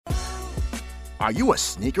Are you a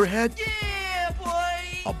sneakerhead? Yeah,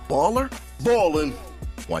 boy! A baller? Ballin'.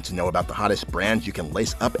 Want to know about the hottest brands you can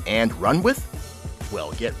lace up and run with?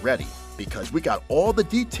 Well, get ready, because we got all the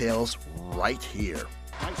details right here.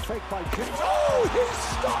 Nice fake by James. Oh, he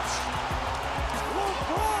stops!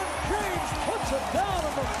 LeBron James puts it down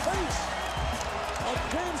in the face of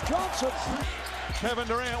James Johnson. Kevin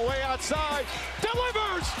Durant way outside,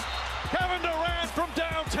 delivers! Kevin Durant from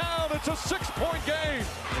downtown, it's a 6-point game.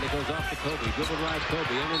 And it goes off to Kobe, dribble drives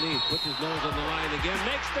Kobe underneath, puts his nose on the line again,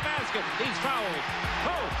 makes the basket, he's fouled.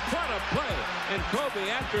 Oh, what a play. And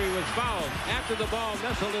Kobe, after he was fouled, after the ball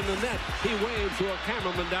nestled in the net, he waved to a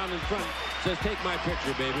cameraman down in front, says, take my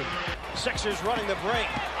picture, baby. Sixers running the break.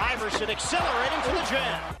 Iverson accelerating for the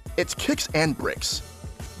jam. It's Kicks and Bricks,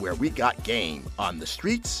 where we got game on the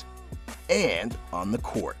streets and on the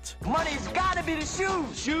court. Money's gotta be the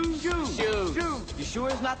shoes. Shoes. You sure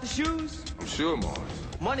it's not the shoes? I'm sure, Mars.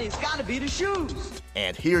 Money's gotta be the shoes.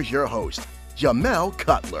 And here's your host, Jamel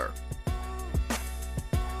Cutler.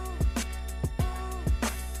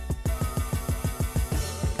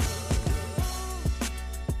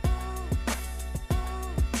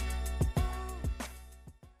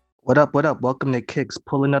 What up? Welcome to Kicks.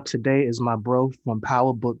 Pulling up today is my bro from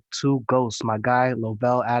Power Book 2 Ghost, my guy,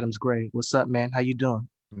 Lovell Adams Gray. What's up, man? How you doing?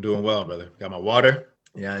 I'm doing well, brother. Got my water.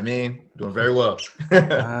 You know what I mean? Doing very well.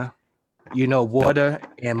 Water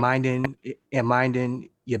and minding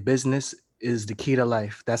your business is the key to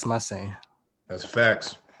life. That's my saying. That's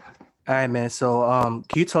facts. All right, man. So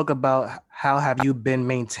can you talk about how have you been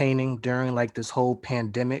maintaining during like this whole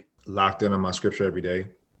pandemic? Locked in on my scripture every day.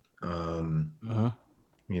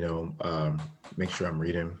 Make sure I'm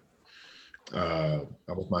reading. I'm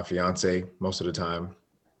with my fiance most of the time.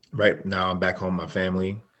 Right now I'm back home with my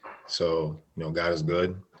family. So, God is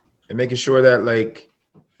good. And making sure that like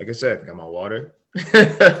I said, I got my water,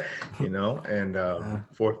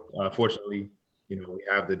 fortunately, we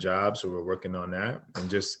have the job. So we're working on that and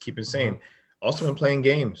just keeping sane. Also been playing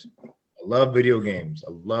games. I love video games.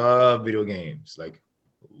 Love video games.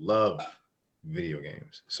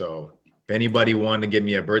 So if anybody wanted to give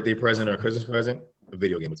me a birthday present or a Christmas present, a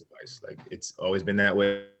video game would suffice. Like it's always been that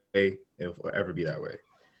way. It'll forever be that way.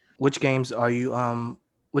 Which games are you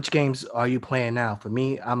playing now? For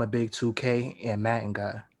me, I'm a big 2K and Madden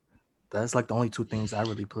guy. That's like the only two things I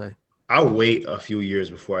really play. I'll wait a few years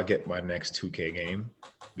before I get my next 2K game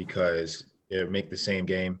because it'll make the same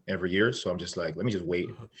game every year. So I'm just like, let me just wait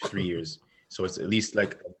 3 years. So it's at least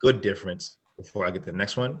like a good difference before I get the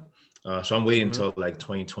next one. So I'm waiting until like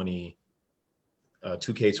 2020.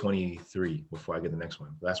 2K23 before I get the next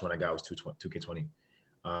one. The last one I got was 2K20.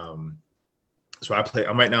 So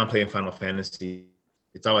I'm right now playing Final Fantasy.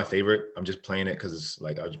 It's not my favorite. I'm just playing it because it's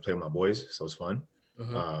like I just play with my boys, so it's fun.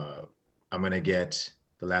 I'm gonna get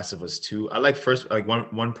The Last of Us 2. I like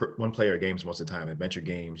one player games most of the time. Adventure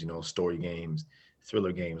games, story games,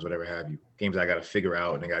 thriller games, whatever have you. Games I gotta figure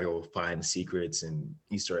out and I gotta go find secrets and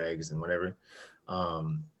Easter eggs and whatever.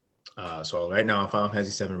 So right now Final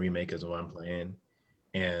Fantasy 7 Remake is what I'm playing.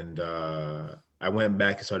 And I went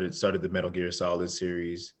back and started the Metal Gear Solid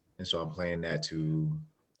series, and so I'm playing that too.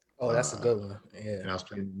 Oh, that's a good one. Yeah. And I was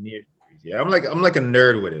playing Nier. Yeah, I'm like a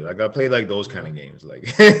nerd with it. Like I play like those kind of games.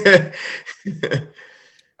 Like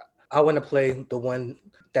I want to play the one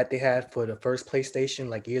that they had for the first PlayStation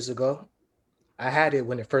like years ago. I had it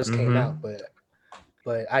when it first came out, but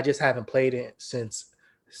I just haven't played it since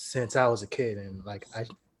I was a kid, and like I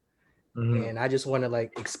just want to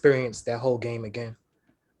like experience that whole game again.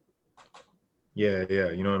 Yeah,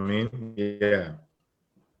 you know what I mean? Yeah.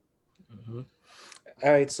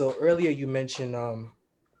 All right, so earlier you mentioned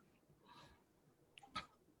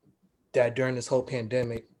that during this whole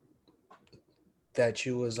pandemic that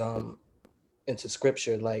you was into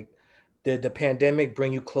scripture. Like, did the pandemic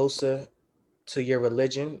bring you closer to your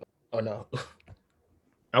religion or no?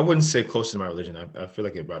 I wouldn't say closer to my religion. I feel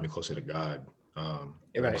like it brought me closer to God.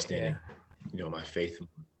 Understanding, my faith,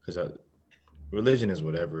 because religion is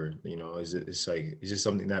whatever, it's just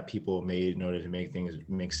something that people made in order to make things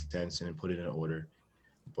make sense and put it in order.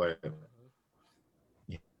 But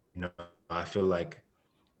I feel like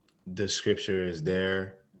the scripture is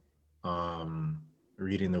there.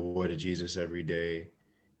 Reading the word of Jesus every day,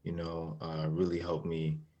 really helped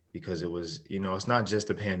me, because it was, it's not just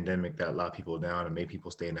the pandemic that locked people down and made people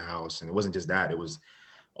stay in the house. And it wasn't just that, it was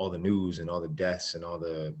all the news and all the deaths and all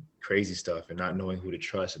the crazy stuff and not knowing who to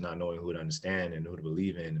trust and not knowing who to understand and who to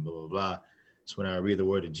believe in and blah, blah, blah. So when I read the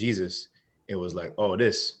word of Jesus, it was like, oh,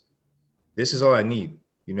 this is all I need.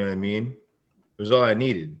 You know what I mean? It was all I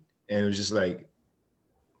needed. And it was just like,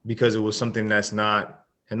 because it was something had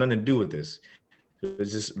nothing to do with this.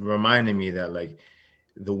 It's just reminding me that like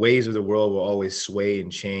the ways of the world will always sway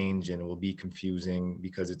and change and will be confusing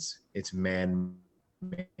because it's man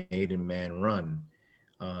made and man run.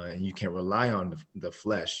 And you can't rely on the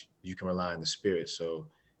flesh. You can rely on the spirit. So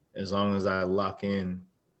as long as I lock in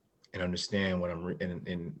and understand what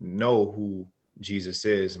and know who Jesus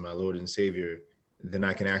is, my Lord and Savior, then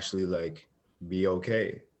I can actually like be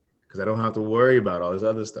okay because I don't have to worry about all this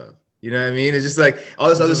other stuff. You know what I mean? It's just like all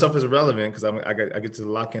this other stuff is irrelevant because I get to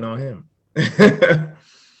lock in on him.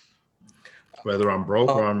 Whether I'm broke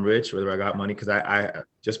or I'm rich, whether I got money, because I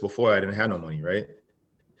just before I didn't have no money, right?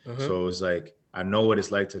 So it's like I know what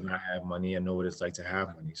it's like to not have money. I know what it's like to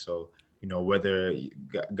have money. So you know, whether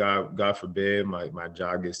God forbid my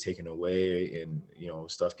job gets taken away and you know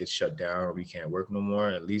stuff gets shut down or we can't work no more,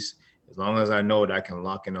 at least as long as I know that I can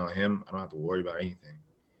lock in on him, I don't have to worry about anything,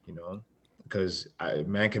 you know, because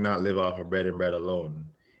man cannot live off of bread and bread alone.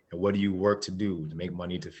 And what do you work to do? To make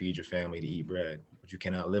money, to feed your family, to eat bread. But you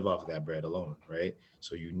cannot live off of that bread alone, right?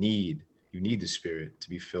 So you need the spirit to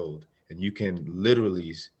be filled. And you can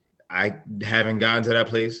literally, I haven't gotten to that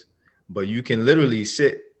place, but you can literally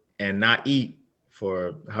sit and not eat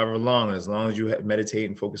for however long, as long as you meditate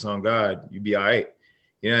and focus on God, you be all right.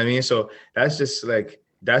 You know what I mean? So that's just like,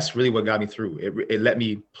 that's really what got me through. It let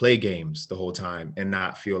me play games the whole time and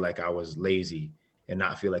not feel like I was lazy and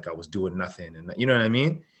not feel like I was doing nothing. And you know what I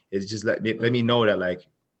mean? It's just let me know that like,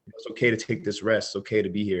 it's okay to take this rest. It's okay to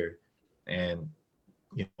be here and,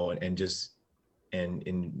 you know, and just, and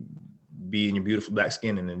be in your beautiful black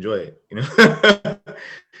skin and enjoy it, you know?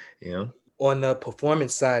 You know? On the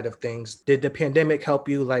performance side of things, did the pandemic help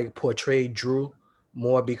you like portray Drew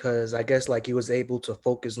more? Because I guess like you was able to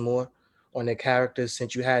focus more on the characters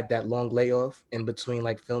since you had that long layoff in between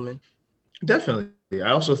like filming? Definitely. I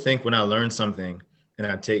also think when I learn something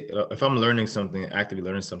and if I'm learning something, actively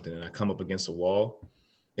learning something and I come up against a wall,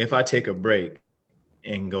 if I take a break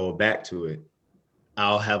and go back to it,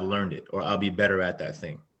 I'll have learned it or I'll be better at that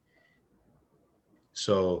thing.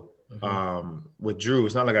 So with Drew,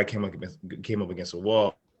 it's not like I came up against a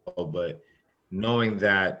wall, but knowing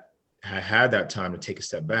that I had that time to take a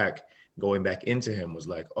step back, going back into him was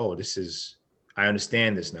like, oh, I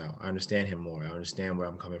understand this now. I understand him more. I understand where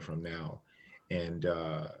I'm coming from now. And,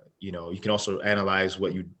 you know, you can also analyze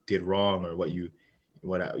what you did wrong or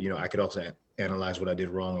I could also analyze what I did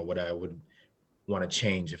wrong or what I would want to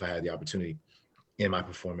change if I had the opportunity in my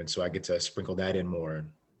performance. So I get to sprinkle that in more,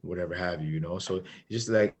 whatever have you, you know? So just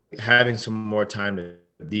like having some more time to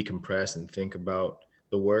decompress and think about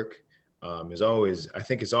the work is always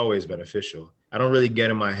beneficial. I don't really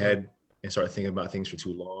get in my head and start thinking about things for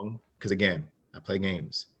too long. Because again, I play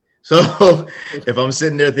games. So if I'm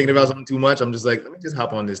sitting there thinking about something too much, I'm just like, let me just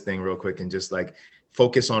hop on this thing real quick and just like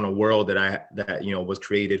focus on a world that you know was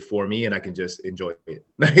created for me and I can just enjoy it.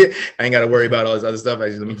 I ain't got to worry about all this other stuff.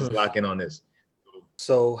 Let me just lock in on this.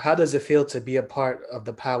 So how does it feel to be a part of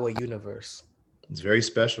the Power universe? It's very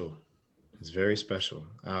special. It's very special.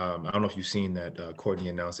 I don't know if you've seen that Courtney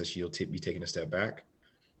announced that she'll be taking a step back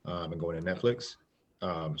and going to Netflix.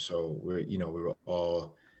 So we're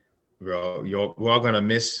all gonna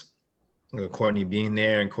miss Courtney being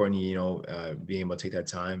there and Courtney, you know, being able to take that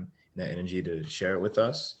time and that energy to share it with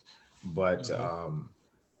us. But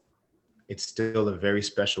it's still a very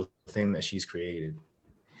special thing that she's created,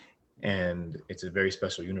 and it's a very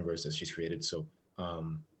special universe that she's created. So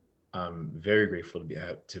I'm very grateful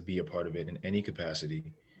to be a part of it in any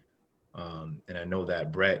capacity. And I know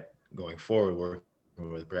that Brett going forward,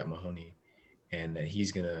 working with Brett Mahoney, and that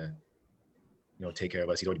he's gonna, you know, take care of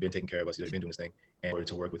us. He's already been taking care of us. He's already been doing this thing, and in order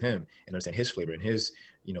to work with him and understand his flavor and his,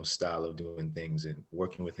 you know, style of doing things and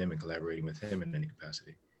working with him and collaborating with him in any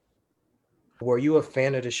capacity. Were you a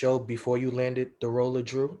fan of the show before you landed the role of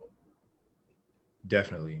Drew?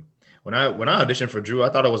 Definitely. When I auditioned for Drew, I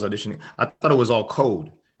thought it was all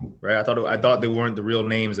code, right? I thought they weren't the real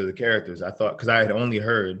names of the characters. I thought, because I had only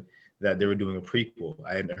heard that they were doing a prequel.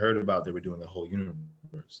 I hadn't heard about they were doing the whole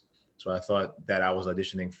universe. So I thought that I was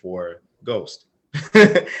auditioning for Ghost.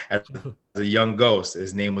 As a young Ghost,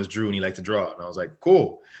 his name was Drew and he liked to draw. And I was like,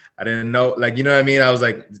 cool. I didn't know, like, you know what I mean? I was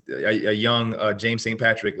like a young James St.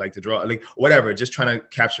 Patrick, like to draw, like whatever, just trying to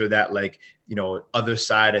capture that, like, you know, other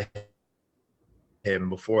side of him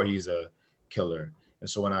before he's a killer. And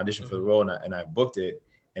so when I auditioned for the role and I booked it,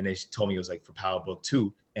 and they told me it was like for Power Book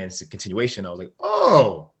 2 and it's a continuation, I was like,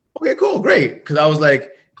 oh, okay, cool, great. Because I was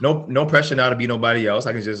like, no pressure now to be nobody else.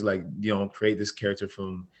 I can just like, you know, create this character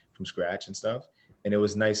from scratch and stuff. And it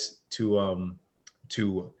was nice to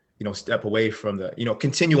you know, step away from the, you know,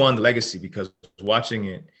 continue on the legacy, because watching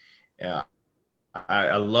it,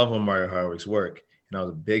 I love Omari Hardwick's work. And I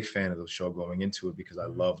was a big fan of the show going into it because I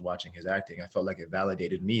loved watching his acting. I felt like it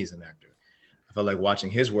validated me as an actor. I felt like watching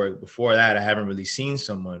his work. Before that, I haven't really seen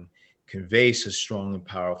someone convey such strong and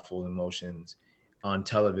powerful emotions on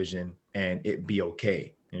television and it be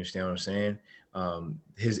okay. You understand what I'm saying?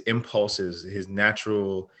 His impulses, his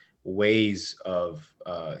natural ways of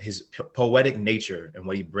his poetic nature and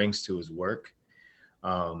what he brings to his work,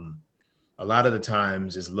 a lot of the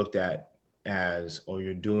times is looked at as, oh,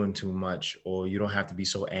 you're doing too much, or you don't have to be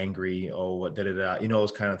so angry, or what, you know,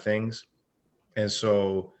 those kind of things. And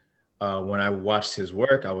so when I watched his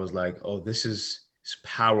work, I was like, oh, this is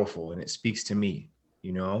powerful and it speaks to me,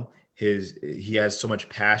 you know? He has so much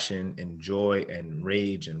passion and joy and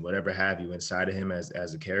rage and whatever have you inside of him as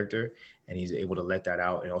a character, and he's able to let that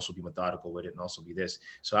out and also be methodical with it and also be this.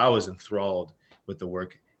 So I was enthralled with the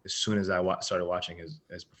work as soon as I started watching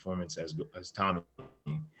his performance as Tommy.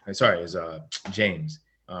 Sorry, as James,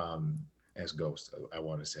 as Ghost, I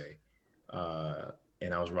want to say.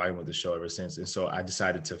 And I was riding with the show ever since. And so I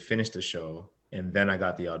decided to finish the show, and then I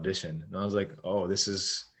got the audition. And I was like, oh,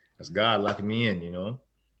 that's God locking me in, you know?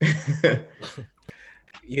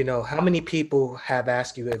 You know, how many people have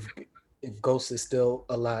asked you if Ghost is still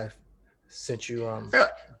alive since you I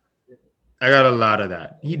got a lot of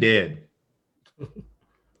that. He did.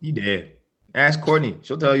 He did. Ask Courtney,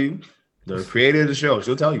 she'll tell you. The creator of the show,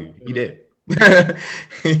 she'll tell you. He did.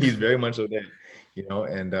 He's very much so dead, you know,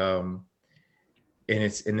 and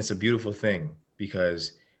it's a beautiful thing,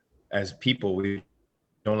 because as people, we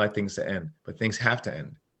don't like things to end, but things have to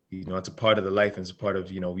end. You know, it's a part of the life, and it's a part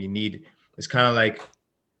of, you know, it's kind of like,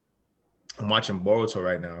 I'm watching Boruto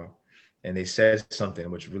right now, and they said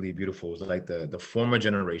something which really beautiful. It's like the former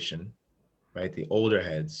generation, right? The older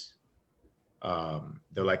heads,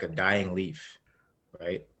 they're like a dying leaf,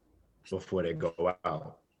 right? Before they go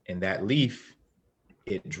out. And that leaf,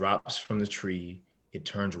 it drops from the tree, it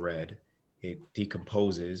turns red, it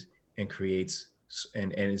decomposes and creates,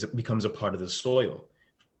 and it becomes a part of the soil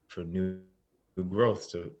for new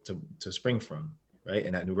growth to spring from, right?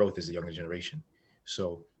 And that new growth is the younger generation.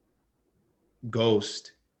 So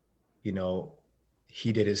Ghost, you know,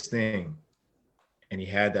 he did his thing, and he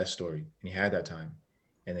had that story, and he had that time,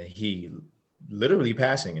 and then he literally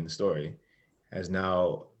passing in the story has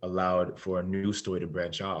now allowed for a new story to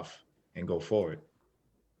branch off and go forward.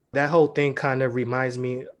 That whole thing kind of reminds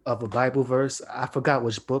me of a Bible verse. I forgot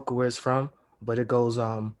which book where it's from, but it goes,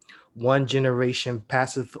 one generation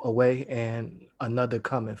passeth away and another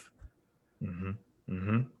cometh. Mm-hmm.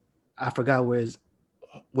 Mm-hmm. I forgot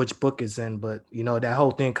which book it's in, but you know, that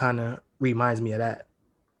whole thing kind of reminds me of that.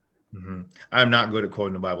 Mm-hmm. I'm not good at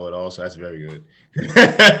quoting the Bible at all, so that's very good.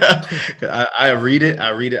 I read it.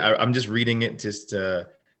 I'm just reading it just to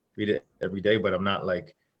read it every day, but I'm not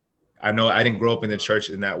like, I know I didn't grow up in the church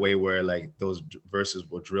in that way where like those verses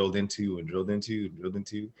were drilled into.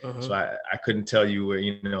 Mm-hmm. So I couldn't tell you where,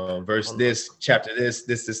 you know, verse this, chapter this,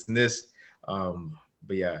 and this.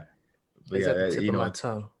 But yeah, it's at the tip of my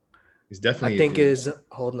tongue. It's definitely. I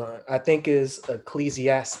think is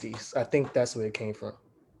Ecclesiastes. I think that's where it came from,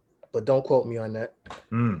 but don't quote me on that.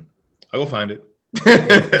 I'll go find it.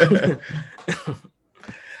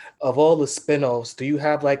 Of all the spinoffs, do you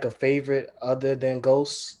have like a favorite other than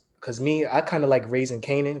Ghosts? Because I kind of like Raising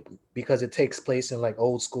Kanan because it takes place in like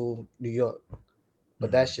old school New York.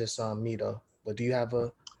 But that's just me though. But do you have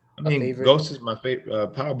a favorite? Ghost is my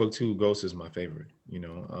favorite. Power Book 2, Ghost is my favorite. You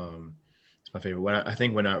know, it's my favorite.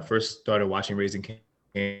 When I first started watching Raising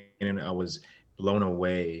Kanan, I was blown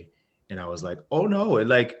away, and I was like, oh no! It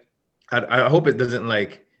like, I hope it doesn't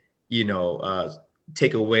like, you know,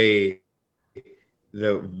 take away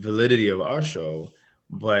the validity of our show,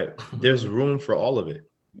 but there's room for all of it.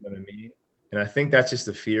 You know what I mean? And I think that's just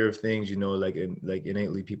the fear of things, you know, like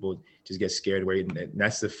innately people just get scared away. And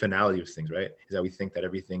that's the finality of things, right? Is that we think that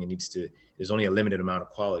everything there's only a limited amount of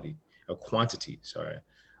quantity, sorry.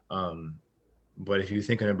 But if you're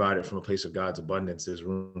thinking about it from a place of God's abundance, there's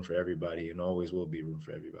room for everybody and always will be room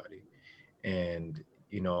for everybody. And,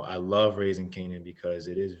 you know, I love Raising Kanan because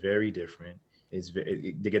it is very different.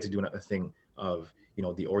 They get to do a thing of, you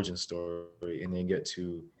know, the origin story, and they get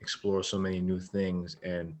to explore so many new things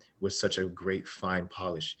and with such a great fine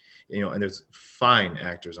polish, you know, and there's fine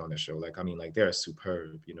actors on the show. Like, I mean, like they're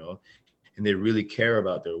superb, you know, and they really care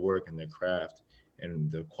about their work and their craft and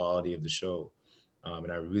the quality of the show. And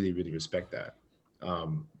I really, really respect that.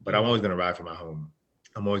 But I'm always going to ride for my home.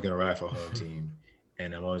 I'm always going to ride for a home team.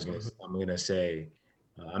 And I'm always going to say,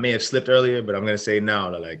 I may have slipped earlier, but I'm going to say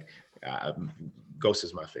now that like, Ghost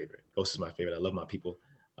is my favorite. Ghost is my favorite. I love my people.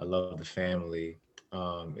 I love the family.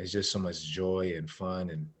 It's just so much joy and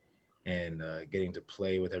fun and getting to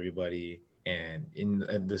play with everybody and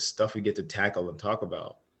in the stuff we get to tackle and talk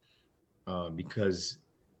about, because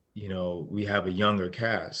we have a younger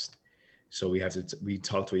cast, so we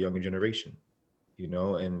talk to a younger generation,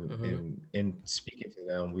 and speaking to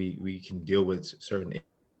them, we can deal with certain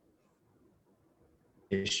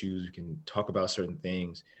issues, we can talk about certain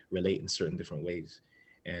things, relate in certain different ways.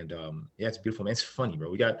 And yeah, it's beautiful, man. It's funny,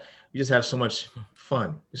 bro. We just have so much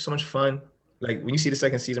fun. There's so much fun. Like when you see the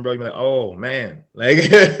second season, bro, you're like, oh man.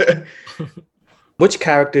 Like Which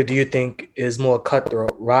character do you think is more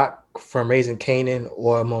cutthroat, Rock from Raising Kanan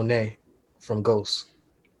or Monet from Ghost?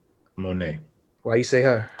 Monet. Why you say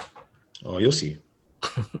her? Oh, you'll see.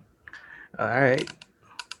 All right.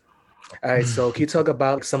 So can you talk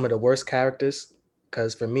about some of the worst characters?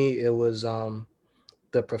 Because for me, it was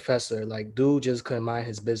the professor. Like, dude just couldn't mind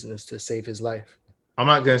his business to save his life. I'm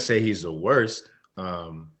not gonna say he's the worst.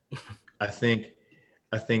 I think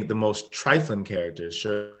the most trifling characters,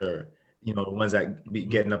 sure. The ones that be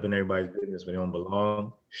getting up in everybody's business when they don't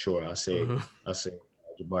belong. Sure, I'll say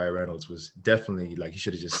Jabari Reynolds was definitely like he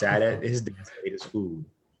should have just sat at his desk, ate his food.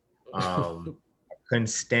 Couldn't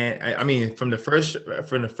stand. I mean, from the first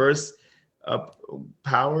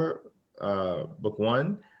Power book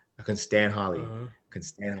 1, I couldn't stand Holly. Couldn't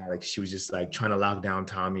stand her. Like she was just like trying to lock down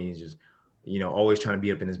Tommy, just always trying to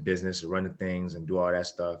be up in his business, run the things, and do all that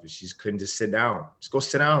stuff. And she just couldn't just sit down. Just go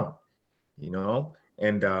sit down,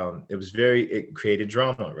 And it created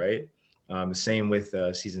drama, right? The same with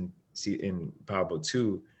in Power Book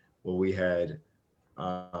 2, where we had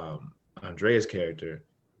Andrea's character,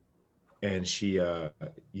 and she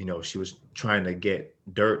was trying to get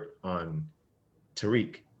dirt on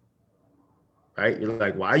Tariq, right? You're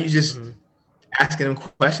like, why are you just asking him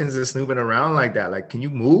questions and snooping around like that? Like, can you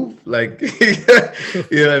move? Like, you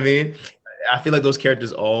know what I mean? I feel like those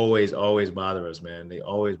characters always bother us, man. They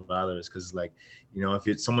always bother us because, like,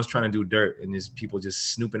 if someone's trying to do dirt and there's people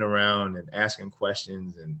just snooping around and asking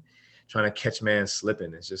questions and trying to catch man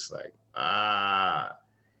slipping, it's just like,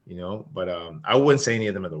 But I wouldn't say any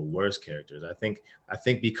of them are the worst characters. I think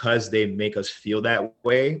because they make us feel that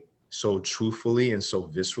way so truthfully and so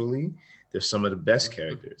viscerally, they're some of the best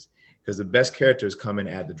characters. Because the best characters come and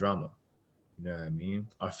add the drama. You know what I mean?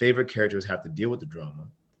 Our favorite characters have to deal with the drama,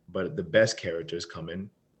 but the best characters come in,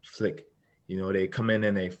 flick. They come in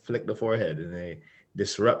and they flick the forehead and they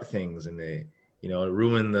disrupt things and they,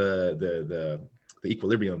 ruin the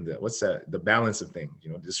equilibrium. The balance of things.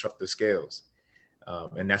 Disrupt the scales.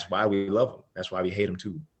 And that's why we love them. That's why we hate them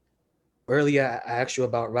too. Earlier, I asked you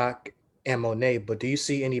about Rock and Monet, but do you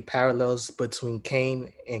see any parallels between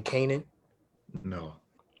Cain and Kanan? No,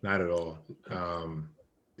 not at all.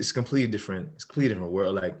 It's completely different. It's a completely different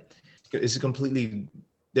world. Like they're completely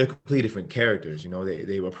different characters.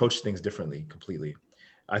 They approach things differently, completely.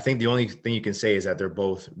 I think the only thing you can say is that they're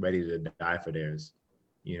both ready to die for theirs.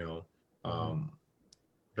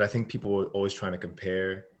 But I think people are always trying to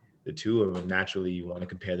compare the two, and naturally you want to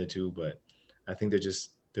compare the two, but I think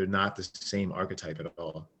they're not the same archetype at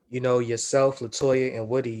all. Yourself, LaToya, and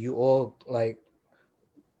Woody, you all like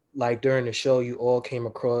during the show, you all came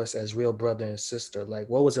across as real brother and sister. Like,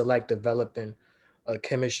 what was it like developing a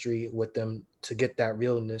chemistry with them to get that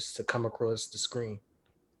realness to come across the screen?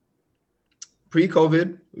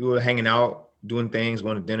 Pre-COVID, we were hanging out, doing things,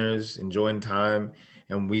 going to dinners, enjoying time.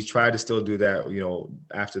 And we tried to still do that,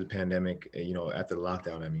 after the pandemic, after the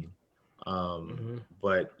lockdown, I mean.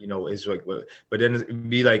 But, it's like, but then it'd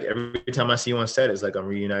be like every time I see you on set, it's like I'm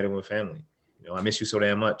reunited with family. I miss you so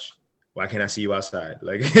damn much. Why can't I see you outside?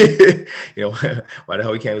 Like, why the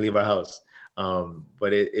hell we can't leave our house?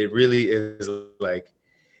 But it really is like,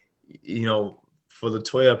 for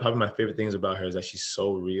LaToya, probably my favorite things about her is that she's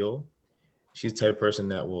so real. She's the type of person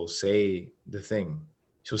that will say the thing.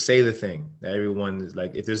 She'll say the thing that everyone is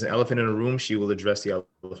like, if there's an elephant in a room, she will address the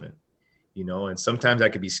elephant, and sometimes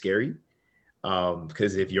that could be scary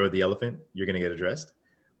because if you're the elephant, you're going to get addressed.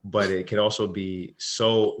 But it can also be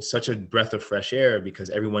such a breath of fresh air because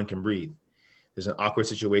everyone can breathe. There's an awkward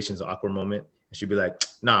situation, an awkward moment. And she'll be like,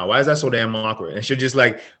 nah, why is that so damn awkward? And she'll just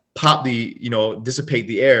like pop dissipate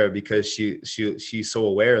the air because she's so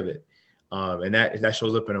aware of it. And that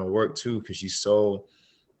shows up in her work too, because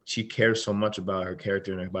she cares so much about her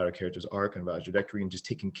character and about her character's arc and about her trajectory and just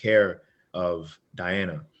taking care of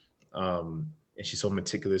Diana. And she's so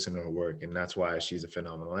meticulous in her work, and that's why she's a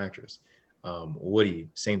phenomenal actress. Woody,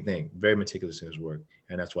 same thing, very meticulous in his work,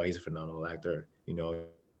 and that's why he's a phenomenal actor.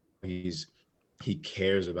 He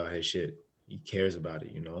cares about his shit. He cares about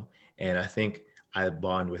it, And I think I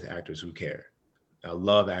bond with actors who care. I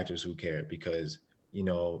love actors who care because,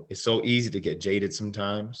 it's so easy to get jaded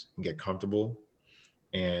sometimes and get comfortable.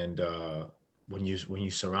 And when you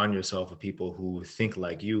surround yourself with people who think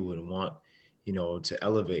like you and want, to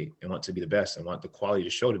elevate and want to be the best and want the quality of the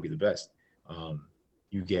show to be the best,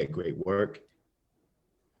 you get great work.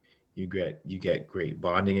 You get great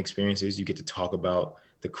bonding experiences. You get to talk about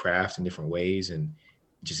the craft in different ways and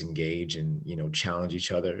just engage and, challenge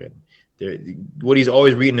each other. And Woody's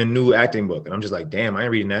always reading a new acting book. And I'm just like, damn, I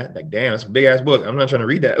ain't reading that. Like, damn, that's a big ass book. I'm not trying to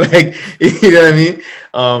read that. Like, you know what I mean?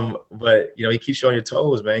 But he keeps you on your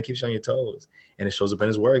toes, man. He keeps you on your toes. And it shows up in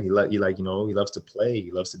his work. He loves to play.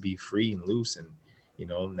 He loves to be free and loose. And,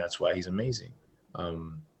 and that's why he's amazing.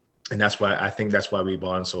 And that's why we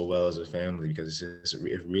bond so well as a family, because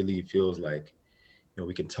it really feels like,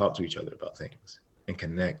 we can talk to each other about things and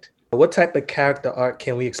connect. What type of character arc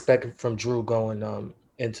can we expect from Drew going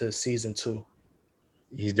into season 2?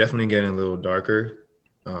 He's definitely getting a little darker,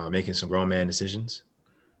 making some grown man decisions,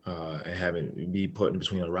 and be put in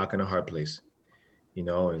between a rock and a hard place,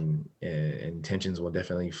 and tensions will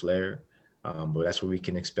definitely flare. But that's what we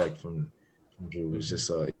can expect from Drew. It's just,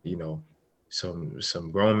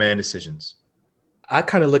 some grown man decisions. I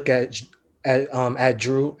kind of look at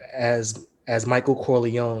Drew as Michael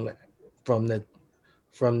Corleone from the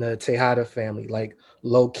Tejada family, like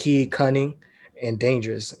low key, cunning, and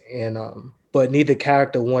dangerous. And but neither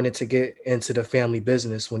character wanted to get into the family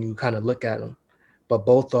business when you kind of look at them. But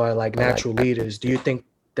both are like natural leaders. Do you think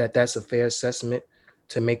that that's a fair assessment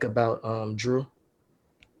to make about Drew?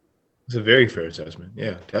 It's a very fair assessment.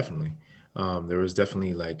 Yeah, definitely. There was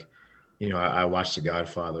definitely I watched The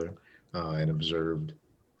Godfather and observed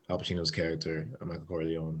Al Pacino's character, Michael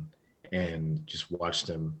Corleone, and just watched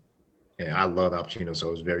him. And I love Al Pacino, so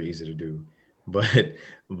it was very easy to do. But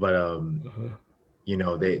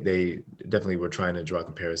they definitely were trying to draw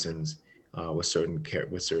comparisons with certain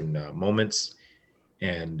moments.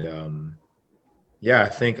 And I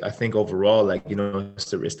think overall,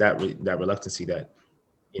 it's that reluctancy that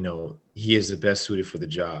he is the best suited for the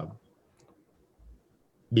job.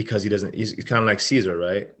 Because he's kind of like Caesar,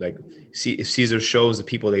 right? Like, if Caesar shows the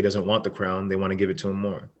people that he doesn't want the crown, they want to give it to him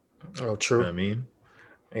more. Oh, true. You know what I mean?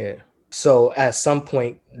 Yeah. So at some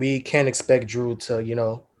point, we can expect Drew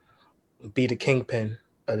to, be the kingpin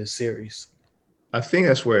of the series. I think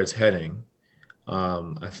that's where it's heading.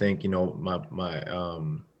 I think, my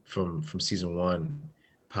from season 1,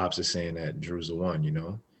 Pops is saying that Drew's the one,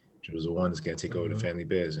 Drew's the one that's going to take over the family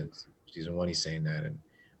business. Season 1, he's saying that. And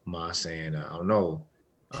Ma's saying, I don't know.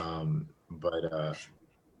 But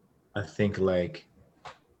I think we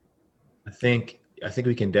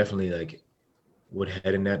can definitely would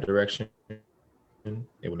head in that direction.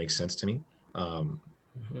 It would make sense to me.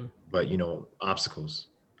 But obstacles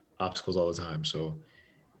all the time. So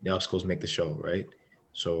the obstacles make the show, right?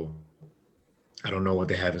 So I don't know what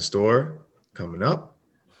they have in store coming up,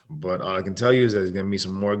 but all I can tell you is there's gonna be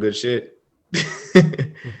some more good shit.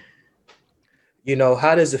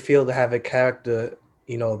 How does it feel to have a character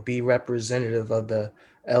be representative of the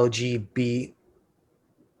LGBTQ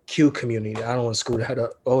community? I don't want to screw that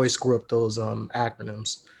up. Always screw up those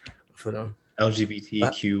acronyms for them.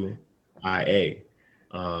 LGBTQIA.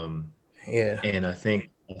 Yeah. And I think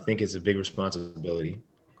it's a big responsibility.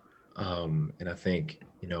 And I think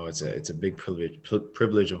it's a big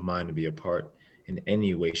privilege of mine to be a part in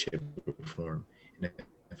any way, shape, or form. And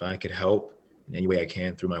if I could help in any way I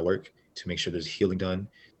can through my work to make sure there's healing done,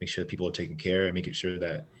 make sure that people are taken care of, making sure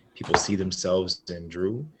that people see themselves in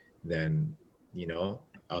Drew, then,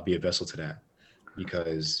 I'll be a vessel to that.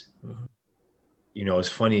 Because, it's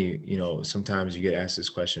funny, sometimes you get asked this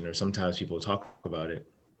question, or sometimes people talk about it.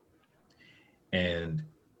 And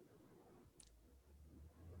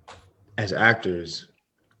as actors,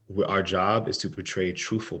 our job is to portray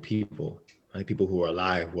truthful people, like people who are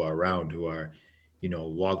alive, who are around, who are,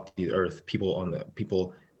 walk the earth,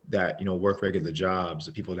 people that work regular jobs,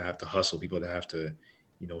 the people that have to hustle, people that have to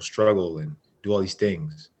struggle and do all these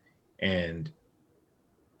things. And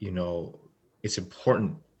it's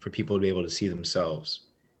important for people to be able to see themselves,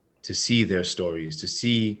 to see their stories, to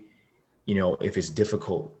see if it's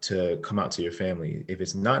difficult to come out to your family, if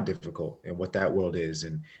it's not difficult, and what that world is,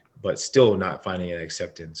 but still not finding an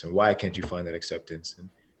acceptance, and why can't you find that acceptance? And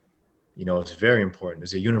it's very important.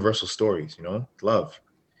 It's a universal stories, love.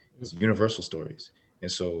 It's universal stories.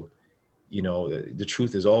 And so, the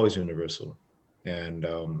truth is always universal. And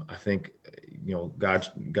I think,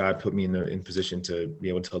 God put me in position to be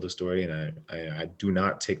able to tell the story, and I do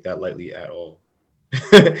not take that lightly at all.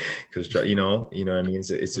 Because what I mean,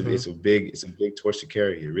 it's a big torch to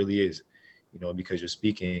carry. It really is, because you're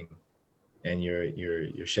speaking and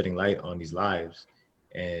you're shedding light on these lives,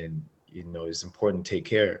 and it's important to take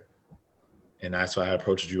care. And that's why I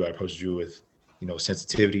approached you with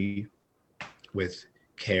sensitivity, with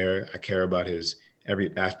care. I care about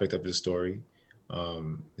every aspect of his story,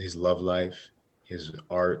 his love life, his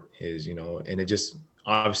art, and it just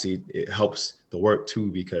obviously it helps the work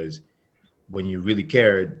too, because when you really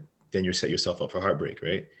care, then you set yourself up for heartbreak,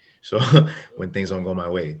 right? So when things don't go my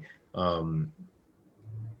way. But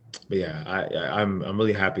yeah, I'm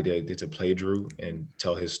really happy to play Drew and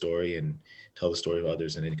tell his story and tell the story of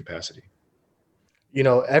others in any capacity.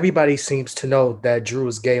 Everybody seems to know that Drew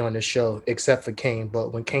is gay on the show except for Kane.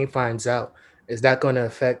 But when Kane finds out, is that going to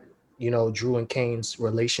affect, Drew and Kane's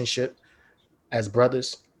relationship as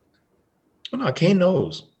brothers? Oh, no, Kane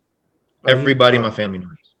knows. Everybody in my family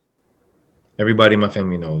knows. Everybody in my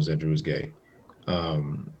family knows that Drew's gay.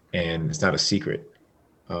 And it's not a secret.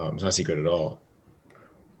 It's not a secret at all.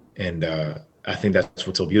 And I think that's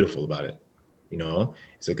what's so beautiful about it.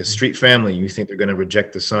 It's like a street family. You think they're going to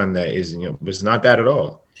reject the son that is, but it's not that at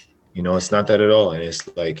all. It's not that at all. And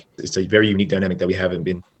it's a very unique dynamic that we haven't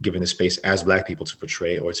been given the space as Black people to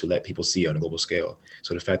portray or to let people see on a global scale.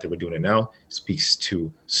 So the fact that we're doing it now speaks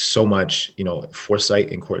to so much,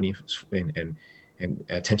 foresight and Courtney and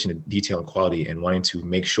attention to detail and quality, and wanting to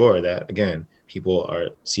make sure that, again, people are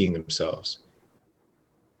seeing themselves.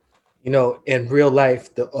 In real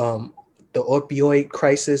life, the opioid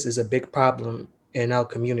crisis is a big problem in our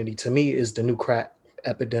community. To me, is the new crack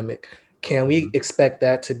epidemic. Can we expect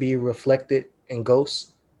that to be reflected in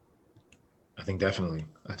Ghosts? I think definitely.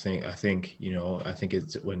 I think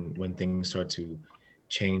it's when things start to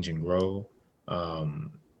change and grow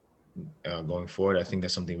going forward. I think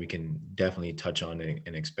that's something we can definitely touch on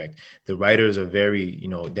and expect. The writers are very,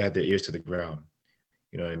 they have their ears to the ground.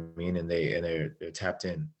 You know what I mean? And they're tapped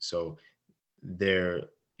in. So they're,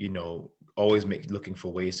 always looking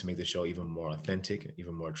for ways to make the show even more authentic and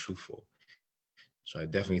even more truthful. So I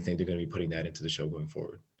definitely think they're going to be putting that into the show going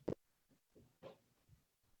forward.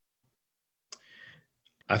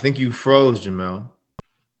 I think you froze, Jamel.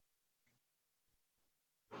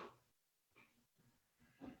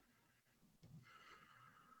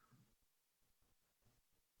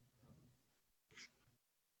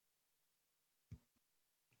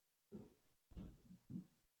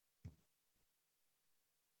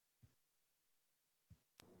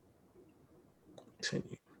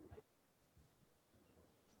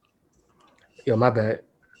 Yo, my bad.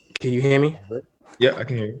 Can you hear me? Yeah, I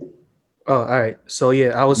can hear you. Oh, all right. So yeah,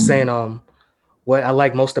 I was saying what I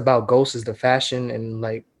like most about Ghost is the fashion,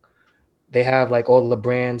 and they have all the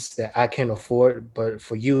brands that I can afford. But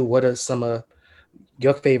for you, what are some of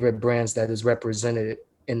your favorite brands that is represented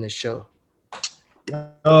in the show?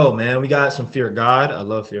 Oh man, we got some Fear of God. I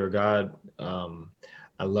love Fear of God.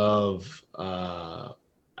 I love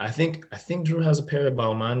I think Drew has a pair of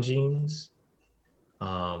Balmain jeans.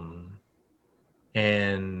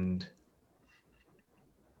 And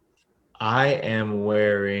I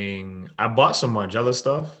bought some Margiela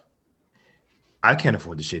stuff. I can't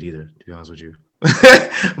afford the shit either, to be honest with you.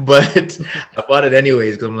 But I bought it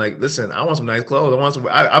anyways because I'm like, listen, I want some nice clothes.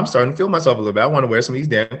 I'm starting to feel myself a little bit. I want to wear some of these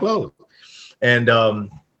damn clothes. And I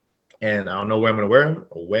don't know where I'm gonna wear them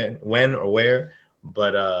or when or where.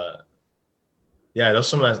 But yeah, those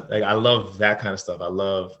some I love that kind of stuff. I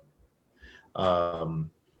love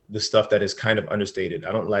the stuff that is kind of understated.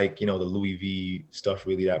 I don't like, the Louis V stuff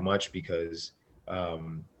really that much because I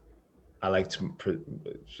like to,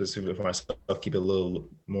 specifically for myself, keep it a little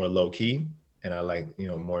more low key. And I like,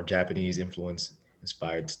 more Japanese influence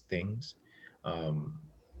inspired things.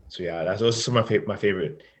 So yeah, those are some of my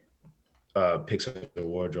favorite picks of the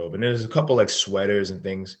wardrobe. And there's a couple sweaters and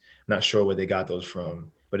things. I'm not sure where they got those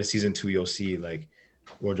from, but in season 2, you'll see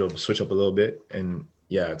wardrobe switch up a little bit. And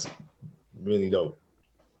yeah, it's really dope.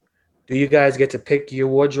 Do you guys get to pick your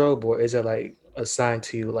wardrobe, or is it assigned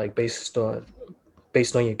to you based on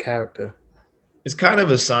your character? It's kind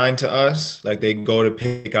of assigned to us. They go to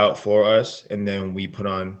pick out for us, and then we put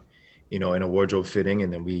on, in a wardrobe fitting,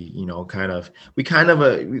 and then we,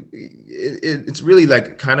 it's really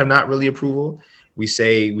kind of not really approval. We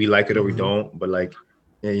say we like it or we don't, but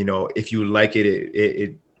if you like it,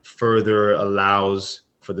 it further allows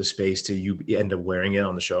for the space to you end up wearing it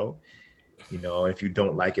on the show. If you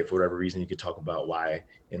don't like it for whatever reason, you could talk about why,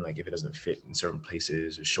 and if it doesn't fit in certain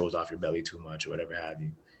places or shows off your belly too much or whatever have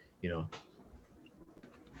you,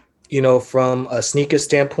 From a sneaker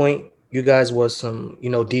standpoint, you guys wore some,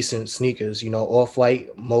 decent sneakers,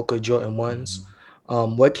 Off-White, Mocha Jordan 1s.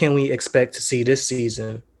 What can we expect to see this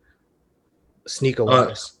season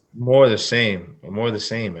sneaker-wise? More the same,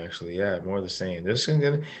 actually. Yeah, more of the same. There's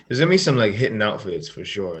gonna be some hitting outfits for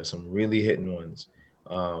sure. Some really hitting ones.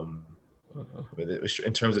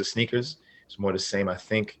 In terms of sneakers, it's more the same. I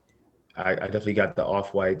think I definitely got the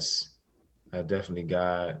Off-Whites. I definitely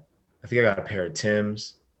got. I think I got a pair of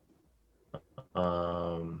Timbs.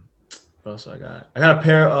 What else I got? I got a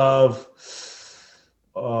pair of.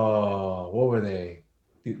 What were they?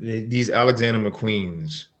 These Alexander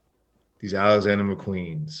McQueens. These Alexander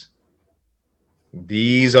McQueens.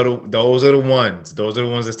 Those are the ones. Those are the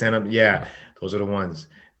ones that stand up. Yeah, those are the ones.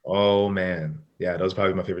 Oh man, yeah, those are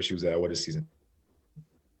probably my favorite shoes that I wore this season.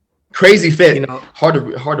 Crazy fit. You know, Hard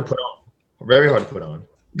to put on. Very hard to put on.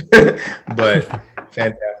 But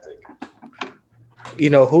fantastic. you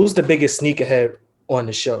know, who's the biggest sneakerhead on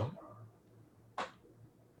the show?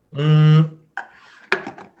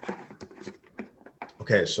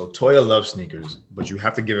 Okay, so Toya loves sneakers, but you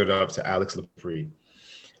have to give it up to Alex Lepre.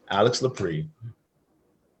 Alex Lepre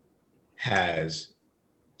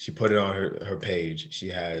she put it on her page. She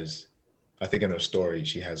has, I think in her story,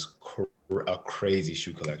 she has a crazy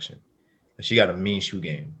shoe collection. She got a mean shoe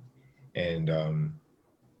game. And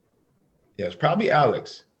yeah, it's probably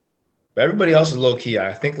Alex. But everybody else is low key.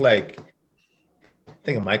 I think Michael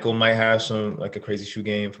might have some like a crazy shoe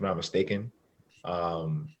game, if I'm not mistaken.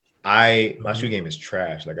 My shoe game is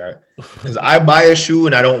trash. Because I buy a shoe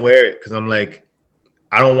and I don't wear it because I'm like,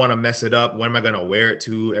 I don't want to mess it up. When am I gonna wear it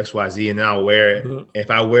to XYZ? And then I'll wear it. Mm-hmm.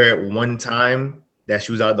 If I wear it one time, that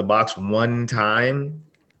shoe's out of the box one time,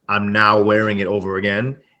 I'm now wearing it over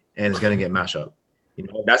again, and it's gonna get mashed up. You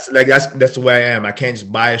know, that's the way I am. I can't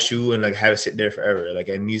just buy a shoe and like have it sit there forever. Like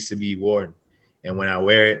it needs to be worn. And when I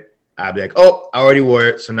wear it, I'll be like, oh, I already wore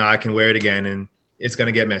it, so now I can wear it again, and it's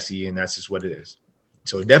gonna get messy, and that's just what it is.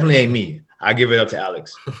 So it definitely ain't me. I give it up to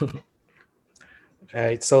Alex. All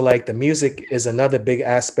right, so like the music is another big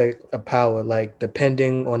aspect of Power. Like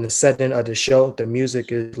depending on the setting of the show, the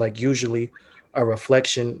music is like usually a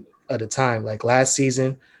reflection of the time. Like last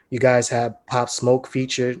season, you guys had Pop Smoke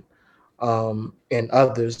featured, and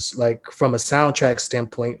others. Like from a soundtrack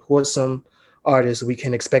standpoint, who are some artists we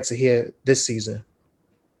can expect to hear this season?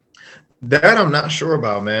 That I'm not sure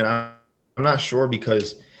about, man. I'm not sure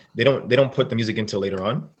because they don't put the music until later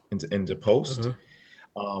on into post. Mm-hmm.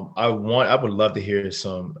 I would love to hear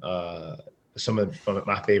some of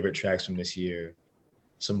my favorite tracks from this year,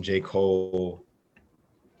 some J. Cole,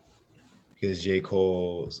 because J.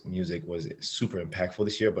 Cole's music was super impactful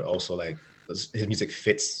this year, but also like his music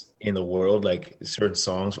fits in the world. Like certain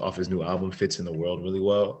songs off his new album fits in the world really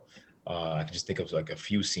well. I can just think of like a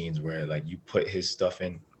few scenes where like you put his stuff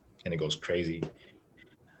in and it goes crazy.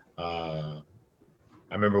 I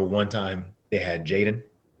remember one time they had Jaden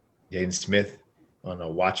Smith on a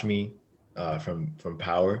Watch Me from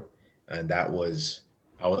Power, and that was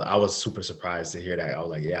I was super surprised to hear that. I was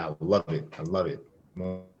like, yeah, I love it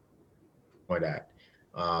more of that.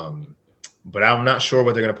 But I'm not sure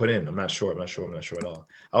what they're gonna put in. I'm not sure at all.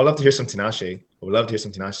 I would love to hear some Tinashe. I would love to hear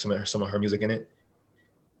some Tinashe, some of her music in it,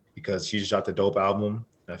 because she just dropped a dope album,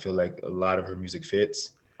 and I feel like a lot of her music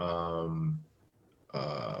fits. Who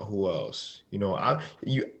else? You know,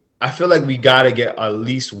 I feel like we gotta get at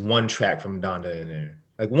least one track from Donda in there.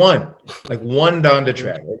 Like one Donda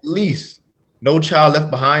track, at least. No Child Left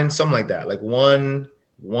Behind, something like that. Like one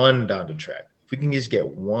Donda track. If we can just get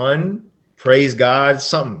one, praise God,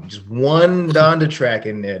 something, just one Donda track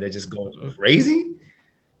in there that just goes crazy.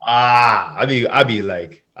 I'd be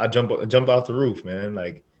like, I'd jump off the roof, man.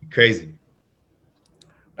 Like crazy.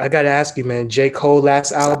 I gotta ask you, man, J. Cole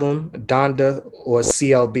last album, Donda or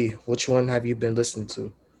CLB? Which one have you been listening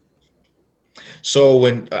to? So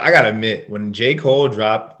when I gotta admit, when J. Cole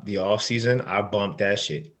dropped the off season, I bumped that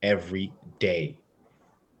shit every day.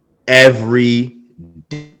 Every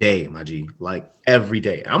day, my G. Like every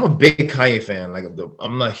day. I'm a big Kanye fan.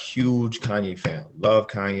 I'm a huge Kanye fan. Love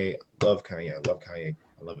Kanye. I love Kanye.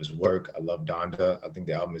 I love his work. I love Donda. I think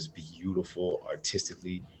the album is beautiful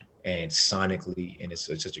artistically and sonically, and it's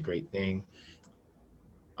such a great thing.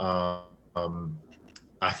 I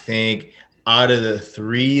think out of the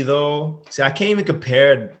three, though, see, I can't even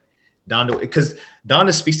compare Donda because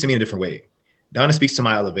Donda speaks to me in a different way. Donda speaks to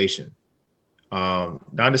my elevation.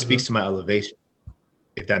 Donda speaks to my elevation,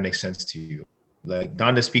 if that makes sense to you. Like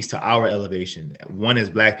Donda speaks to our elevation. One is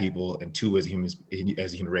Black people, and two is humans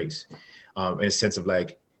as a human race. In a sense of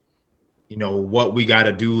like, you know, what we got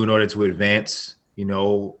to do in order to advance. You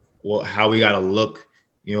know, how we got to look.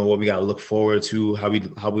 You know, what we got to look forward to. How we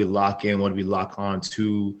lock in. What we lock on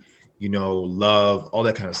to. You know, love, all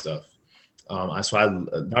that kind of stuff.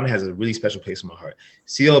 Donda has a really special place in my heart.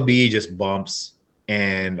 CLB just bumps,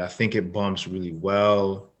 and I think it bumps really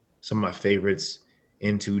well. Some of my favorites,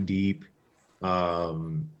 In Too Deep,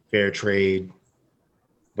 Fair Trade.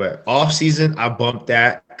 But off season, I bumped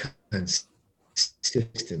that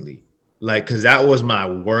consistently. Like, because that was my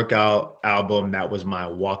workout album. That was my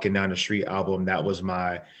walking down the street album. That was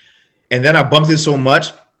my, and then I bumped it so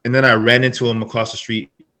much. And then I ran into him across the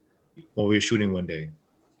street when we were shooting one day.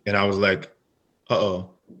 And I was like,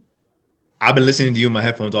 uh-oh, I've been listening to you in my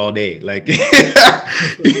headphones all day. Like,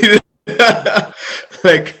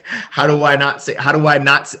 like, how do I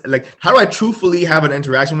truthfully have an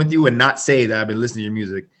interaction with you and not say that I've been listening to your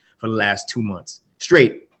music for the last 2 months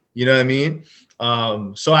straight? You know what I mean?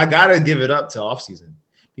 So I gotta give it up to Off Season,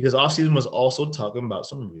 because Off Season was also talking about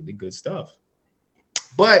some really good stuff.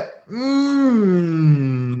 But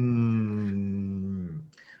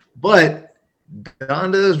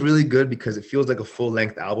Donda is really good because it feels like a full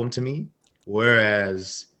length album to me,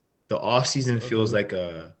 whereas the Off Season feels like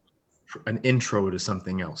an intro to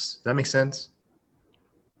something else. Does that make sense?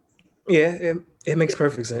 Yeah, it makes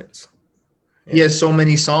perfect sense. He has so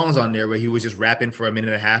many songs on there where he was just rapping for a minute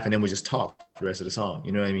and a half and then would just talk the rest of the song.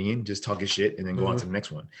 You know what I mean? Just talking shit and then go on to the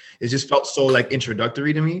next one. It just felt so like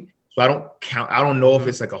introductory to me. So I don't know if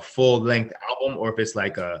it's like a full length album or if it's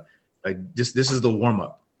like this is the warm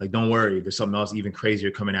up. Like, don't worry, there's something else even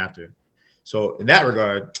crazier coming after. So in that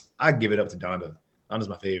regard, I give it up to Donda. Donda's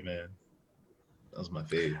my favorite, man. That was my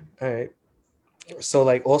favorite. All right. So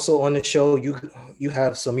like also on the show, you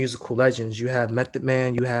have some musical legends. You have Method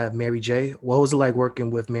Man, you have Mary J. What was it like working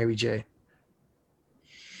with Mary J?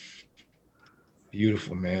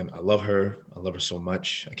 Beautiful, man. I love her. I love her so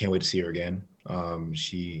much. I can't wait to see her again.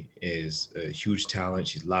 She is a huge talent.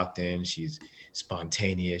 She's locked in. She's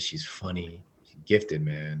spontaneous. She's funny. She's gifted,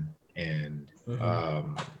 man. And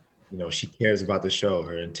you know, she cares about the show.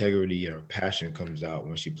 Her integrity and her passion comes out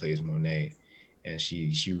when she plays Monet. And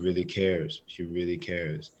she really cares. She really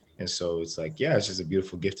cares. And so it's like, yeah, it's just a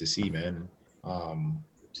beautiful gift to see, man.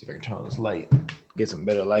 See if I can turn on this light, get some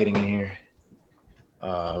better lighting in here.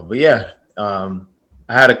 But yeah, I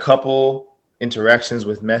had a couple interactions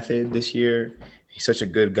with Method this year. He's such a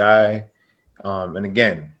good guy. And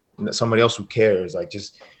again, somebody else who cares, like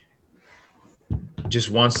just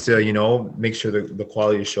wants to, you know, make sure the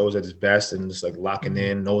quality of shows at its best and just like locking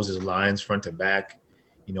in, knows his lines front to back.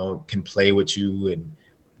 You know, can play with you and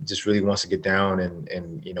just really wants to get down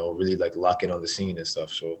and you know, really like lock in on the scene and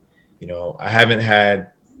stuff. So, you know, I haven't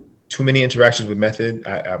had too many interactions with Method.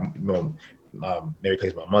 Mary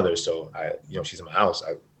plays my mother, so you know, she's in my house.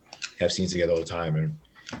 I have scenes together all the time and,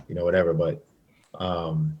 you know, whatever. But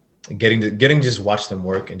getting to just watch them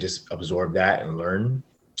work and just absorb that and learn,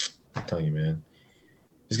 I'm telling you, man,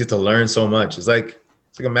 just get to learn so much. It's like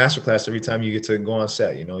a masterclass every time you get to go on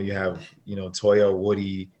set. You know, you have, you know, Toya,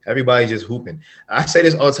 Woody, everybody just hooping. I say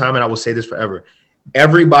this all the time and I will say this forever.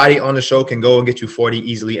 Everybody on the show can go and get you 40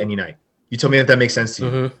 easily any night. You tell me if that makes sense to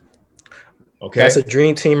you. Okay. That's a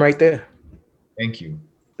dream team right there. Thank you.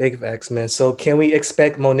 Big facts, man. So can we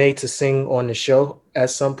expect Monet to sing on the show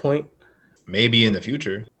at some point? Maybe in the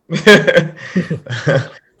future.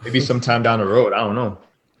 Maybe sometime down the road. I don't know.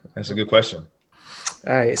 That's a good question.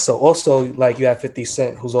 All right. So also, like, you have 50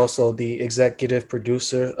 Cent, who's also the executive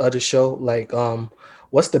producer of the show. Like,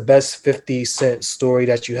 what's the best 50 Cent story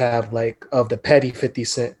that you have, like, of the petty 50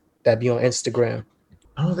 Cent that be on Instagram?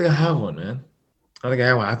 I don't think I have one, man. I don't think I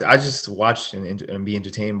have one. I just watch and be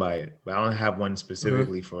entertained by it. But I don't have one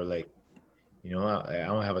specifically for, like, you know, I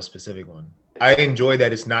don't have a specific one. I enjoy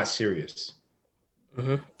that it's not serious.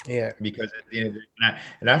 Yeah, because at the end of the day,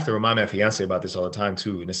 and I have to remind my fiance about this all the time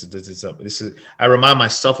too. And this is I remind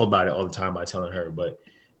myself about it all the time by telling her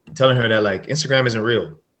that like Instagram isn't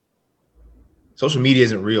real. Social media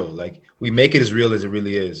isn't real. Like, we make it as real as it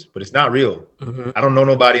really is, but it's not real. I don't know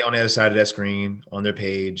nobody on the other side of that screen on their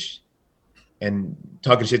page and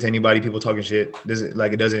talking shit to anybody. People talking shit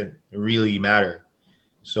it doesn't really matter.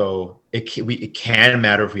 So it can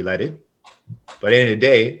matter if we let it. But at the end of the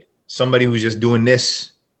day, somebody who's just doing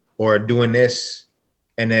this or doing this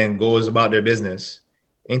and then goes about their business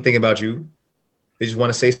ain't thinking about you. They just want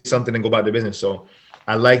to say something and go about their business. So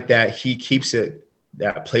I like that he keeps it,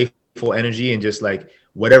 that playful energy, and just like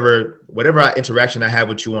whatever interaction I have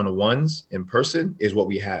with you on the ones in person is what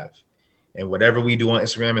we have. And whatever we do on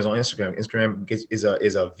Instagram is on Instagram. Instagram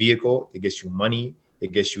is a vehicle. It gets you money.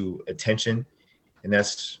 It gets you attention. And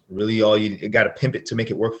that's really all you got to pimp it to make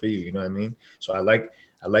it work for you. You know what I mean? So I like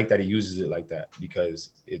that he uses it like that,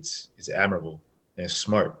 because it's admirable and it's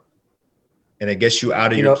smart, and it gets you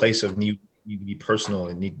out of your place of need to be personal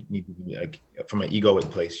and need to be like from an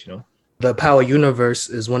egoic place, you know. The Power universe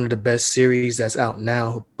is one of the best series that's out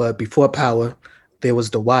now, but before Power, there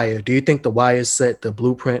was The Wire. Do you think The Wire set the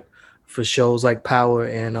blueprint for shows like Power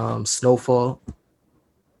and Snowfall?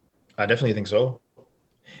 I definitely think so.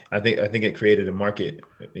 I think it created a market,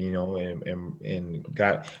 you know, and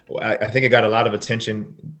got. I think it got a lot of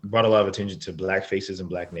attention, brought a lot of attention to black faces and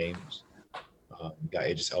black names. We got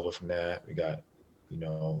Idris Elba from that. We got, you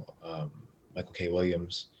know, Michael K.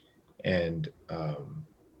 Williams, and I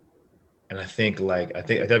think I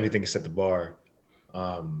definitely think it set the bar,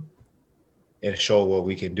 and show what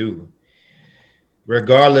we can do,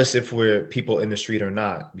 regardless if we're people in the street or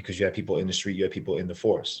not. Because you have people in the street, you have people in the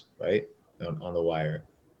force, right, on The Wire.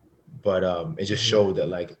 But it just showed that,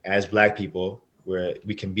 like, as black people,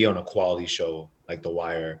 we can be on a quality show like The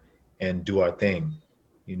Wire and do our thing,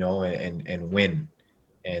 you know, and win.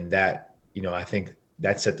 And that, you know, I think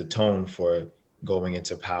that set the tone for going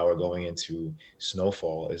into Power, going into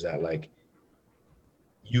Snowfall, is that, like,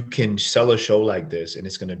 you can sell a show like this and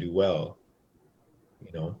it's going to do well,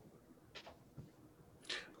 you know.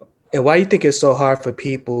 And why do you think it's so hard for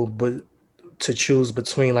people to choose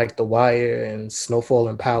between, like, The Wire and Snowfall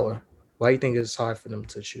and Power? Why do you think it's hard for them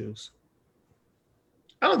to choose?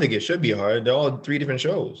 I don't think it should be hard. They're all 3 different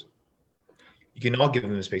shows. You can all give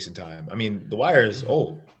them the space and time. I mean, The Wire is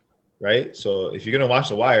old, right? So if you're going to watch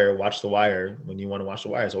The Wire when you want to watch The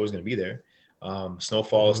Wire. It's always going to be there.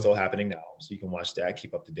 Snowfall is still happening now, so you can watch that,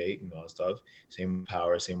 keep up to date and all that stuff. Same with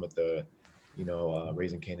Power, same with the, you know,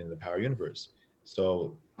 Raising Kanan in the Power universe.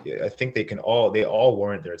 So I think they all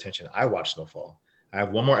warrant their attention. I watched Snowfall. I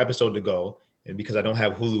have 1 more episode to go, and because I don't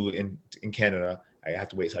have Hulu in Canada, I have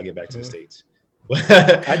to wait till I get back to the States.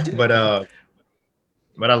 But I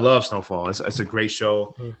love Snowfall. It's a great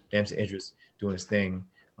show. Damson Idris doing his thing,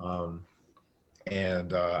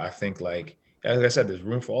 and I think, like I said, there's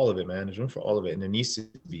room for all of it, man. There's room for all of it, and there needs to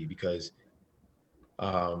be, because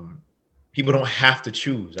people don't have to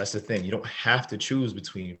choose. That's the thing. You don't have to choose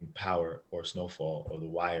between Power or Snowfall or The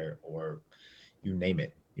Wire or you name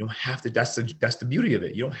it. You don't have to. That's the beauty of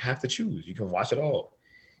it. You don't have to choose. You can watch it all.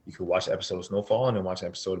 You could watch an episode of Snowfall and then watch an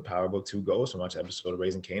episode of Power Book 2 Ghost and watch an episode of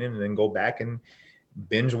Raising Kanan and then go back and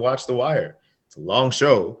binge watch The Wire. It's a long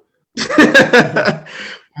show,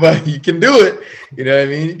 but you can do it. You know what I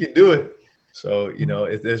mean? You can do it. So, you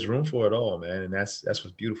know, there's room for it all, man. And that's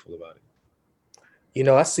what's beautiful about it. You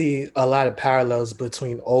know, I see a lot of parallels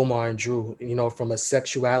between Omar and Drew, you know, from a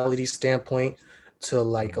sexuality standpoint to,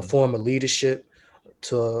 like, a form of leadership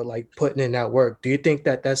to, like, putting in that work. Do you think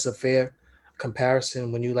that that's a fair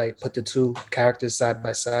comparison when you, like, put the 2 characters side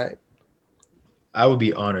by side? I would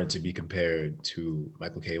be honored to be compared to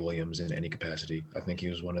Michael K. Williams in any capacity. I think he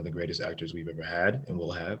was one of the greatest actors we've ever had and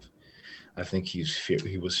will have. I think he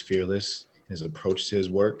was fearless in his approach to his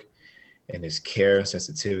work and his care and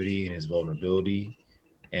sensitivity and his vulnerability.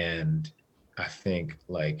 And I think,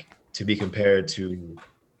 like, to be compared to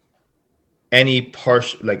any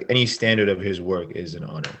standard of his work is an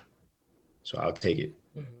honor. So I'll take it.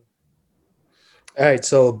 All right,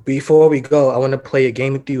 so before we go, I want to play a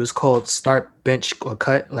game with you. It's called Start, Bench, or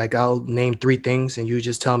Cut. Like, I'll name 3 things, and you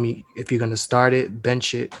just tell me if you're going to start it,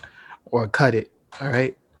 bench it, or cut it. All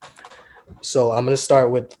right? So I'm going to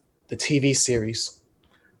start with the TV series.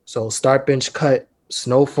 So start, bench, cut,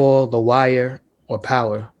 Snowfall, The Wire, or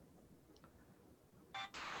Power.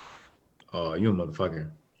 Oh, you a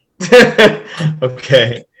motherfucker.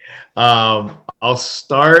 Okay. I'll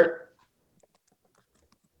start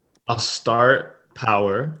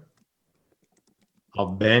Power. I'll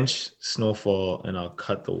bench Snowfall, and I'll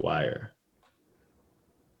cut The Wire.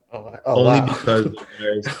 Only because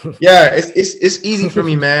it's easy for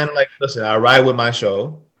me, man. Like, listen, I ride with my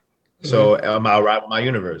show, so I'll ride with my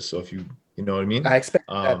universe. So if you know what I mean. I expect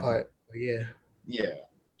that part. Yeah.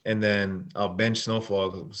 And then I'll bench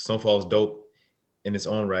Snowfall. Snowfall is dope in its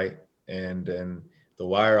own right, and then The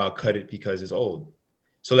Wire, I'll cut it because it's old.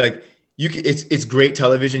 So, like, it's great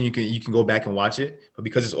television. You can go back and watch it, but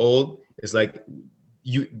because it's old, it's like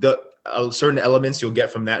certain elements you'll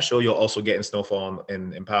get from that show, you'll also get in Snowfall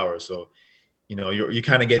and Power. So, you know, you're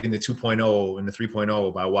kind of getting the 2.0 and the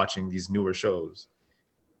 3.0 by watching these newer shows.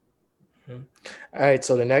 All right,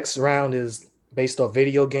 so the next round is based off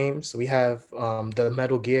video games. We have the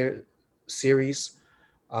Metal Gear series,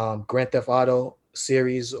 Grand Theft Auto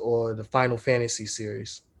series, or the Final Fantasy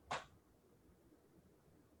series.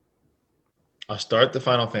 I'll start the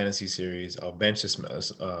Final Fantasy series. I'll bench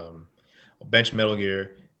Metal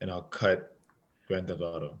Gear, and I'll cut Grand Theft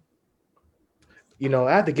Auto. You know,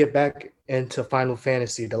 I had to get back into Final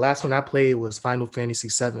Fantasy. The last one I played was Final Fantasy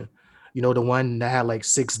 7. You know, the one that had like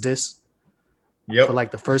 6 discs. Yep. For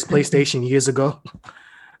like the first PlayStation years ago.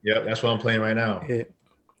 Yep, that's what I'm playing right now.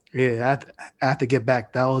 Yeah, I have to get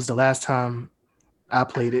back. That was the last time I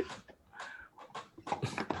played it.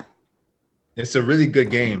 It's a really good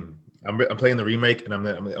game. I'm playing the remake, and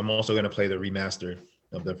I'm also going to play the remaster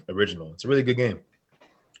of the original. It's a really good game.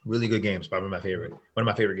 Really good game. It's probably my favorite. One of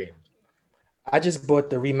my favorite games. I just bought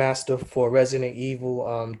the remaster for Resident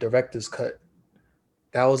Evil Director's Cut.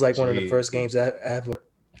 That was like one of the first games I ever,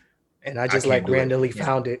 and I just like randomly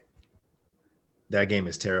found it. That game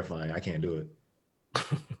is terrifying. I can't do it.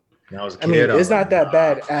 When I was a kid, I mean, it's not that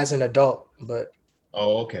bad as an adult, but.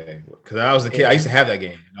 Oh, okay. Because I was a kid. I used to have that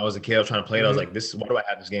game. I was a kid. I was trying to play it. I was like, why do I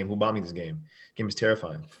have this game? Who bought me this game? This game is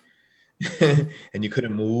terrifying. And you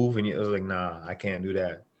couldn't move. And I was like, nah, I can't do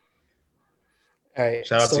that. All right.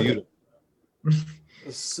 Shout out to you.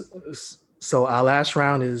 So our last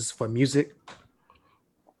round is for music.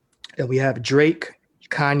 And we have Drake,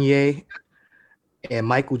 Kanye, and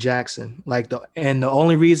Michael Jackson. The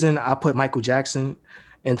only reason I put Michael Jackson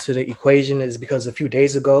into the equation is because a few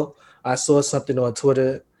days ago, I saw something on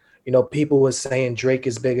Twitter. People were saying Drake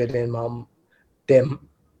is bigger than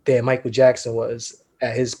Michael Jackson was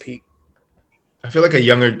at his peak. I feel like a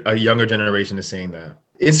younger generation is saying that.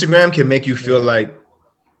 Instagram can make you feel like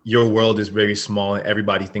your world is very small and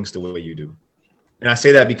everybody thinks the way you do. And I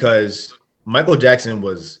say that because Michael Jackson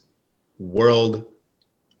was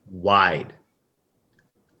worldwide.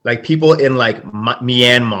 Like people in like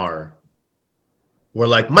Myanmar were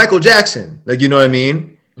like Michael Jackson. Like, you know what I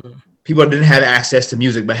mean? People didn't have access to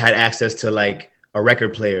music, but had access to like a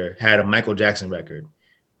record player, had a Michael Jackson record,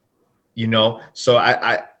 So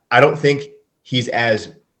I don't think he's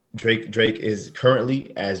as Drake is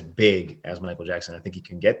currently as big as Michael Jackson. I think he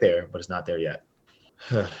can get there, but it's not there yet.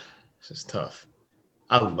 It's just tough.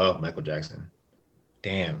 I love Michael Jackson.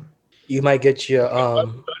 Damn. You might get your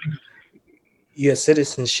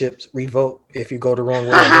citizenship revoked if you go the wrong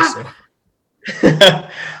way.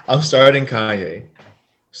 I'm starting Kanye.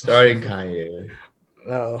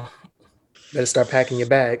 No. Better start packing your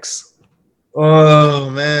bags. Oh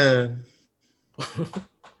man.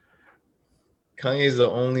 Kanye's the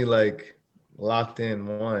only like locked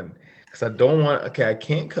in one. Because I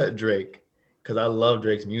can't cut Drake because I love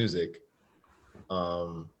Drake's music.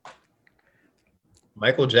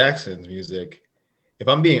 Michael Jackson's music. If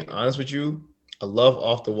I'm being honest with you, I love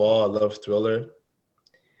Off the Wall, I love Thriller.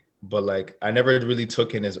 But like I never really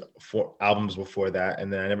took in his 4 albums before that,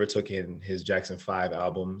 and then I never took in his Jackson 5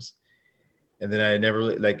 albums, and then I never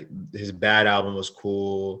really, like his Bad album was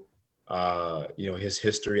cool. His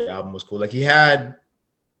History album was cool. Like he had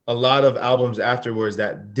a lot of albums afterwards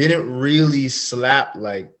that didn't really slap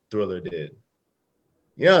like Thriller did.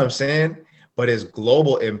 You know what I'm saying? But his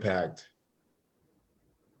global impact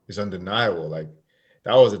is undeniable. Like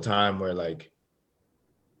that was a time where like,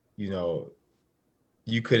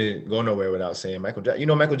 you couldn't go nowhere without saying Michael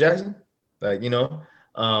Jackson. Michael Jackson? Like,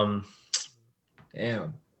 damn.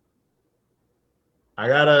 I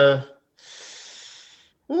gotta,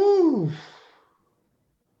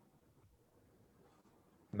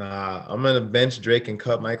 Nah, I'm gonna bench Drake and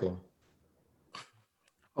cut Michael.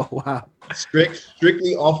 Oh, wow.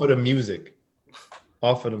 Strictly off of the music.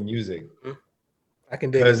 I can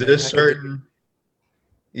dig it. Because there's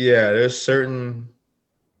certain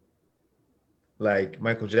like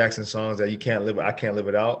Michael Jackson songs that I can't live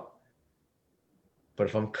without. But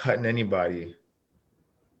if I'm cutting anybody,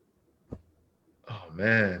 oh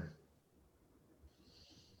man.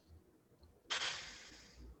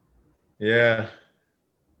 Yeah.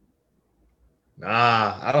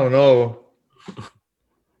 Nah, I don't know.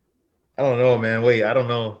 Man. Wait, I don't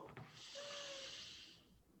know.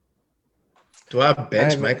 Do I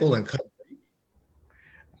bench Michael and cut?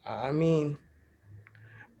 I mean,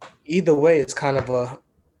 either way, it's kind of a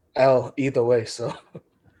L either way. So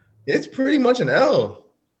it's pretty much an L.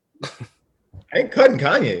 I ain't cutting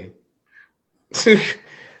Kanye.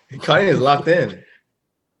 Kanye is locked in.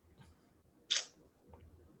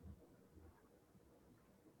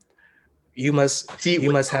 You must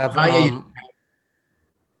have Kanye,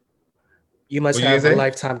 you must have a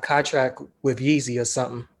lifetime contract with Yeezy or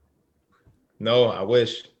something. No, I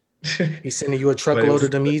wish. He's sending you a truckload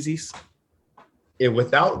of them Yeezys.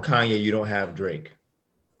 Without Kanye, you don't have Drake.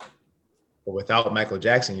 But without Michael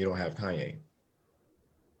Jackson, you don't have Kanye.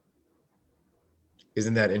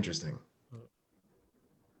 Isn't that interesting?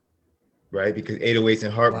 Right? Because 808s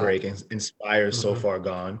and Heartbreak inspires So Far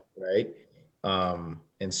Gone, right?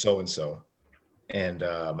 And so. And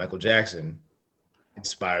Michael Jackson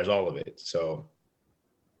inspires all of it. So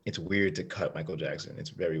it's weird to cut Michael Jackson.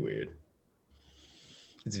 It's very weird.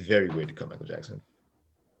 It's very weird to cut Michael Jackson.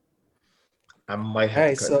 I might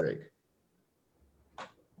have to cut Drake.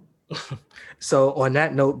 So on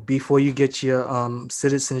that note, before you get your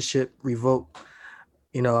citizenship revoked,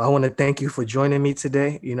 I want to thank you for joining me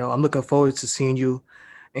today. I'm looking forward to seeing you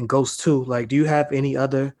in Ghost 2. Like, do you have any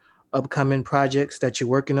other upcoming projects that you're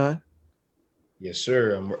working on? Yes,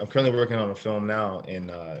 sir. I'm currently working on a film now in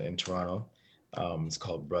Toronto. It's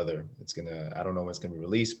called Brother. I don't know when it's gonna be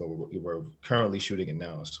released, but we're currently shooting it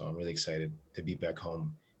now. So I'm really excited to be back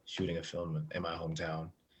home shooting a film in my hometown.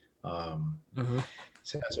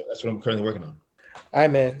 So that's what I'm currently working on. All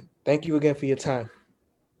right, man. Thank you again for your time.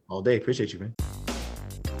 All day. Appreciate you, man.